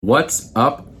What's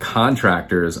up,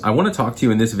 contractors? I want to talk to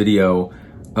you in this video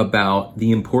about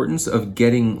the importance of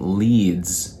getting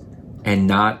leads and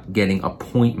not getting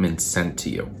appointments sent to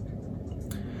you.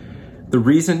 The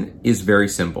reason is very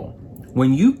simple.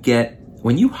 When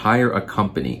you hire a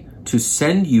company to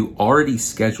send you already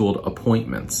scheduled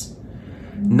appointments,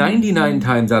 99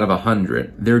 times out of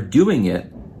 100, they're doing it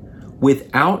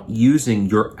without using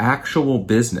your actual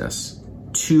business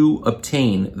to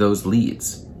obtain those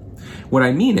leads. What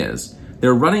I mean is,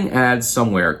 they're running ads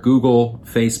somewhere, Google,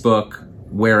 Facebook,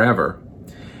 wherever,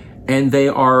 and they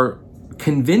are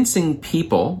convincing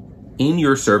people in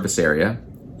your service area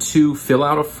to fill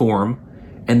out a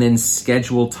form and then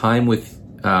schedule time with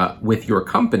your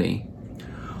company,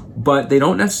 but they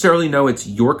don't necessarily know it's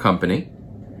your company.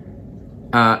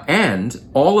 And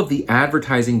all of the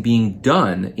advertising being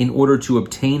done in order to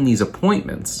obtain these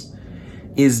appointments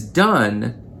is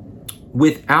done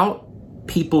without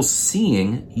people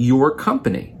seeing your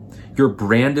company. Your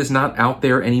brand is not out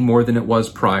there any more than it was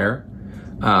prior.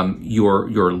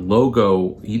 Your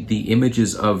logo, the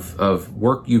images of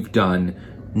work you've done,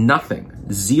 nothing.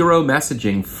 Zero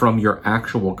messaging from your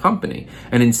actual company.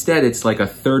 And instead, it's like a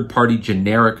third-party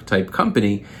generic type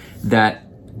company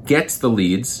that gets the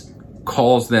leads,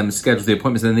 calls them, schedules the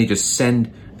appointments, and then they just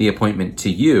send the appointment to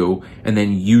you, and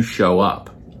then you show up.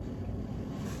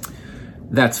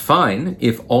 That's fine.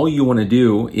 If all you want to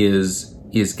do is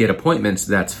get appointments,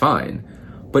 that's fine.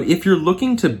 But if you're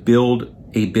looking to build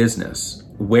a business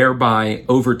whereby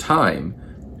over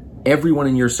time, everyone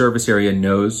in your service area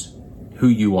knows who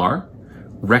you are,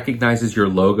 recognizes your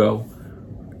logo,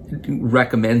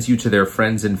 recommends you to their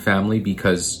friends and family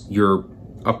because you're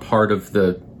a part of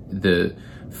the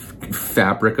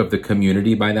fabric of the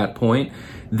community by that point,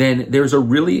 then there's a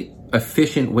really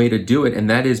efficient way to do it, and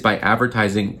that is by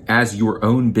advertising as your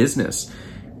own business.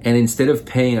 And instead of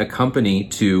paying a company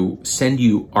to send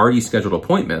you already scheduled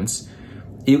appointments,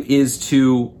 it is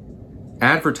to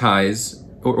advertise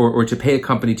or to pay a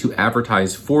company to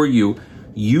advertise for you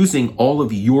using all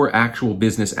of your actual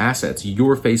business assets,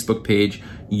 your Facebook page,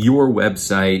 your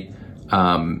website,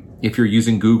 if you're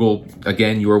using Google,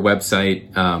 again, your website,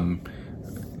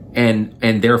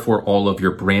 and therefore all of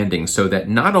your branding, so that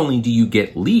not only do you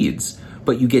get leads,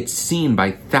 but you get seen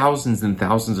by thousands and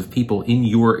thousands of people in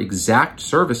your exact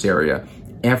service area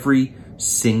every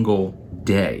single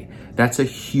day. That's a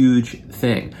huge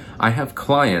thing. I have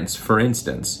clients, for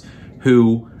instance,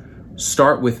 who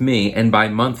start with me, and by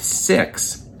month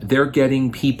 6, they're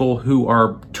getting people who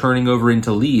are turning over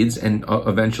into leads and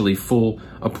eventually full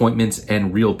appointments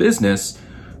and real business,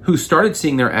 who started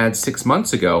seeing their ads 6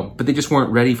 months ago, but they just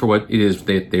weren't ready for what it is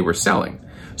they were selling.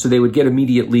 So they would get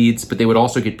immediate leads, but they would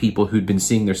also get people who'd been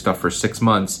seeing their stuff for 6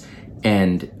 months,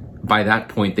 and by that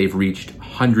point, they've reached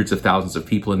hundreds of thousands of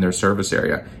people in their service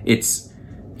area.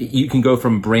 You can go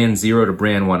from brand 0 to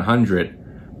brand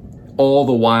 100, all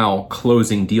the while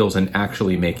closing deals and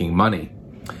actually making money.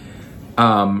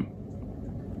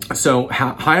 So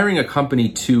hiring a company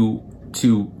to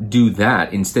do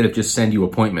that instead of just send you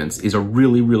appointments is a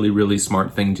really, really, really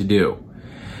smart thing to do.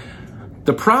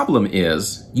 The problem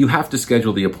is you have to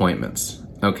schedule the appointments.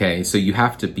 Okay, so you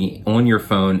have to be on your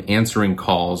phone answering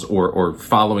calls or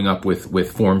following up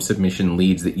with form submission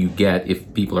leads that you get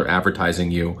if people are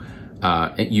advertising you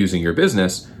using your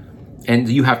business. And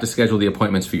you have to schedule the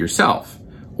appointments for yourself,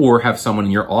 or have someone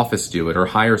in your office do it, or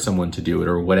hire someone to do it,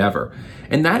 or whatever.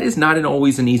 And that is not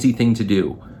always an easy thing to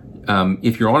do.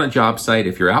 If you're on a job site,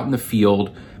 if you're out in the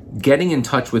field, getting in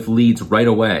touch with leads right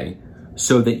away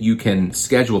so that you can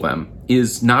schedule them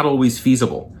is not always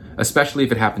feasible, especially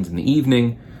if it happens in the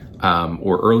evening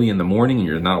or early in the morning and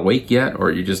you're not awake yet,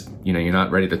 or you just, you're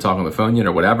not ready to talk on the phone yet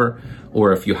or whatever.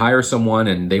 Or if you hire someone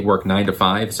and they work 9 to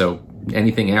 5, so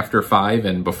anything after 5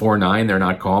 and before 9, they're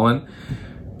not calling.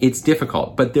 It's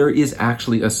difficult, but there is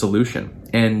actually a solution.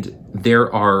 And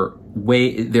there are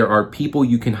people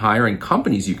you can hire and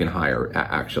companies you can hire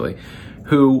actually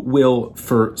who will,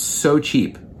 for so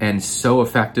cheap and so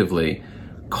effectively,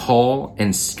 call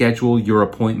and schedule your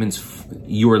appointments,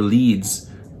 your leads,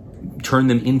 turn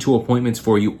them into appointments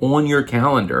for you on your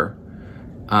calendar,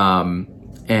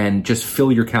 and just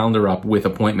fill your calendar up with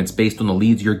appointments based on the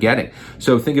leads you're getting.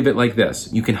 So think of it like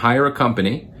this. You can hire a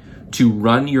company to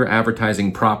run your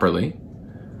advertising properly.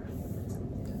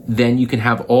 Then you can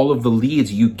have all of the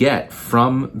leads you get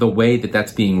from the way that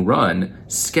that's being run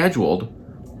scheduled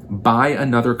by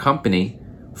another company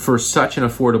for such an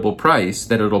affordable price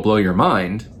that it'll blow your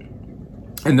mind.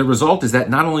 And the result is that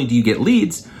not only do you get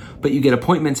leads, but you get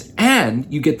appointments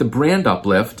and you get the brand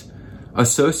uplift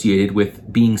associated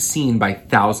with being seen by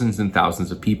thousands and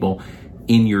thousands of people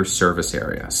in your service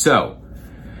area. So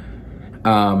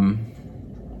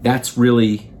That's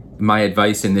really my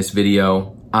advice in this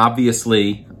video.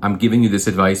 Obviously, I'm giving you this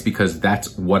advice because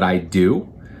that's what I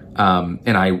do.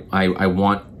 And I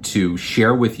want to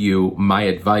share with you my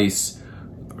advice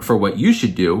for what you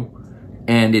should do.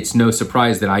 And it's no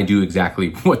surprise that I do exactly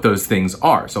what those things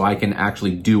are. So I can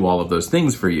actually do all of those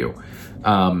things for you.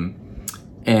 But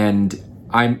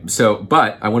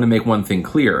I want to make one thing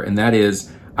clear, and that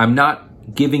is I'm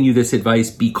not giving you this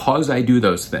advice because I do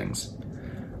those things.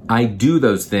 I do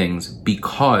those things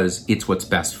because it's what's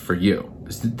best for you.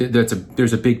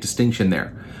 There's a big distinction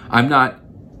there. I'm not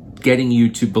getting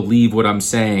you to believe what I'm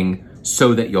saying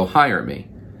so that you'll hire me.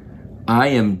 I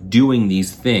am doing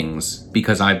these things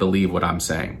because I believe what I'm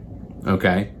saying,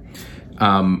 okay?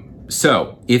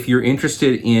 So if you're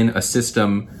interested in a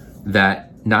system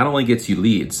that not only gets you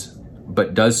leads,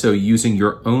 but does so using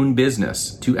your own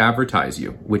business to advertise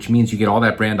you, which means you get all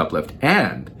that brand uplift,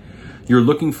 and you're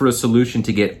looking for a solution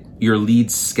to get your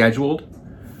leads scheduled,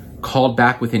 called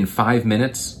back within 5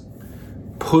 minutes,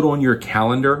 put on your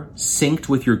calendar, synced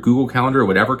with your Google Calendar or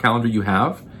whatever calendar you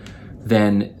have,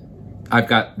 then I've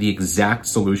got the exact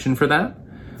solution for that.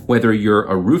 Whether you're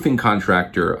a roofing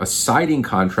contractor, a siding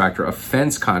contractor, a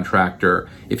fence contractor,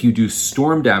 if you do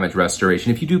storm damage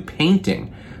restoration, if you do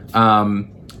painting,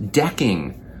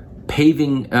 decking,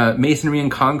 paving, masonry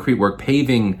and concrete work,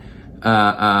 paving,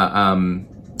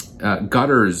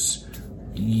 gutters,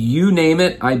 you name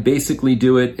it, I basically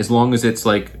do it as long as it's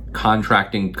like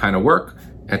contracting kind of work.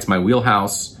 That's my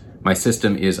wheelhouse. My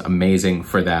system is amazing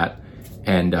for that.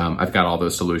 And I've got all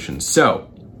those solutions. So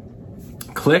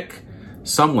click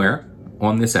somewhere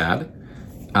on this ad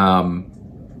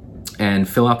and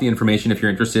fill out the information if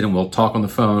you're interested, and we'll talk on the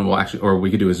phone. Or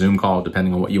we could do a Zoom call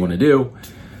depending on what you want to do.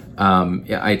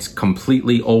 It's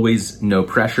completely always no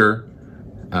pressure.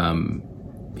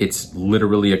 It's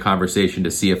literally a conversation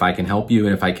to see if I can help you,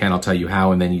 and if I can, I'll tell you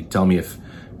how, and then you tell me if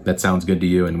that sounds good to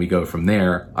you, and we go from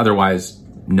there. Otherwise,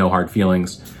 no hard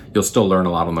feelings. You'll still learn a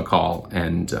lot on the call,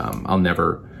 and I'll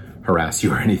never harass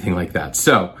you or anything like that.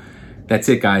 So that's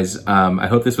it, guys. I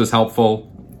hope this was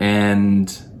helpful, and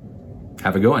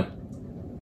have a good one.